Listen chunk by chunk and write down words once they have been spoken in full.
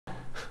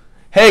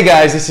Hey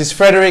guys, this is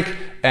Frederic,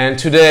 and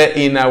today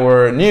in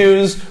our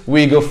news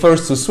we go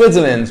first to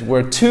Switzerland,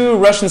 where two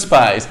Russian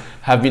spies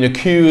have been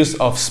accused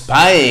of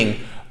spying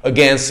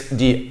against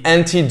the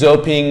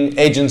anti-doping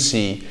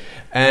agency,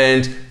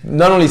 and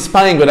not only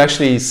spying but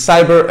actually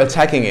cyber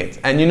attacking it.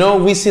 And you know,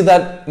 we see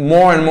that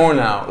more and more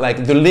now,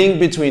 like the link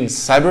between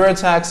cyber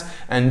attacks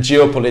and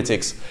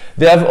geopolitics.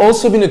 They have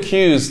also been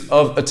accused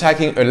of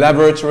attacking a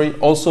laboratory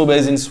also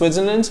based in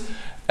Switzerland,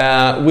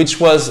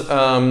 which was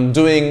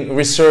doing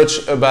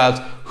research about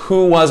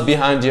who was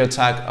behind the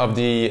attack of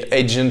the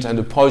agent and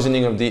the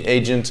poisoning of the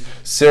agent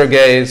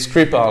Sergei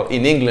Skripal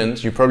in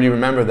England. You probably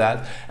remember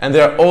that. And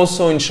they're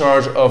also in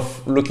charge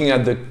of looking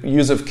at the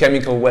use of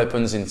chemical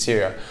weapons in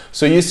Syria.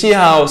 So you see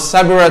how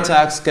cyber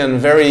attacks can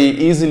very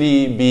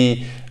easily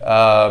be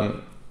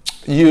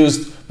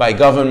used by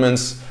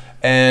governments.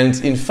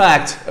 And in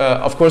fact,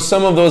 of course,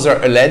 some of those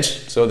are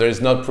alleged, so there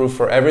is not proof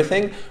for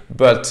everything.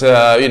 But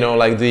you know,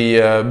 like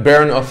the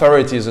Bern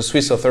authorities, the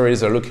Swiss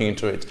authorities are looking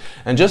into it.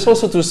 And just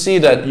also to see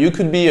that you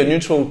could be a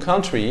neutral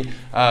country,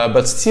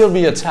 but still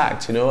be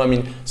attacked. You know, I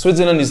mean,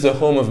 Switzerland is the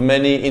home of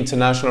many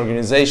international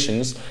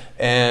organizations,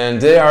 and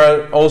they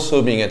are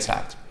also being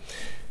attacked.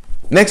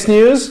 Next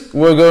news,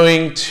 we're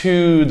going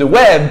to the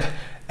web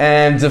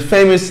and the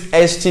famous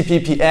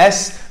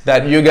HTTPS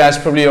that you guys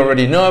probably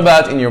already know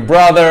about in your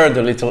browser,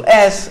 the little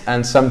S,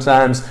 and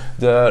sometimes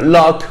the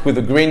lock with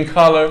the green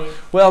color.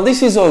 Well,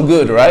 this is all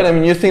good, right? I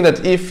mean, you think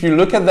that if you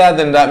look at that,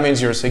 then that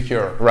means you're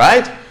secure,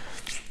 right?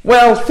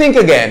 Well, think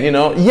again, you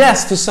know,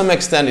 yes, to some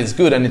extent it's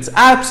good, and it's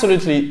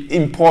absolutely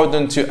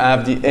important to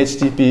have the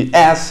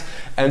HTTPS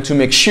and to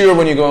make sure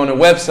when you go on a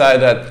website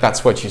that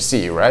that's what you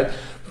see, right?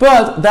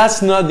 But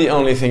that's not the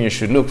only thing you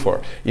should look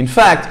for. In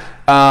fact,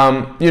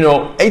 you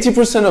know,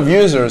 80% of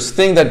users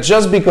think that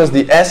just because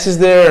the S is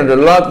there and the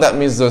lock, that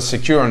means they're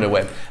secure on the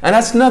web. And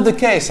that's not the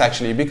case,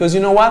 actually, because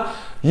you know what?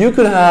 You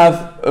could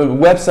have a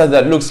website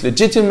that looks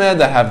legitimate,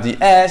 that have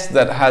the S,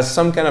 that has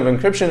some kind of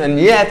encryption, and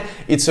yet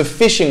it's a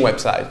phishing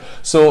website.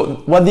 So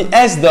what the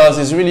S does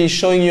is really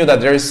showing you that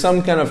there is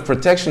some kind of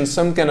protection,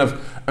 some kind of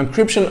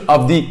encryption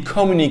of the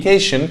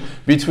communication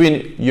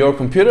between your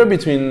computer,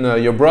 between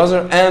your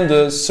browser and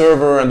the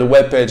server and the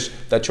web page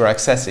that you're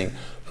accessing.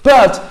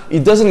 But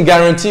it doesn't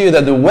guarantee you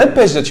that the web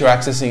page that you're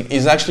accessing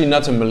is actually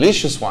not a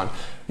malicious one.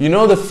 You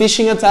know, the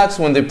phishing attacks,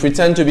 when they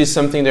pretend to be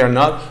something they're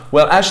not,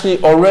 well,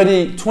 actually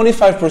already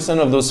 25%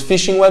 of those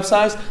phishing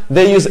websites,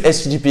 they use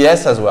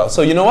HTTPS as well.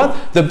 So you know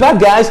what? The bad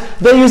guys,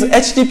 they use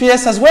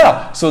HTTPS as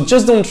well. So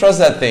just don't trust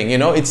that thing. You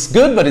know, it's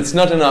good, but it's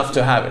not enough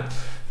to have it.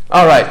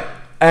 All right.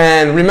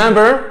 And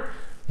remember,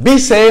 be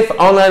safe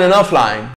online and offline.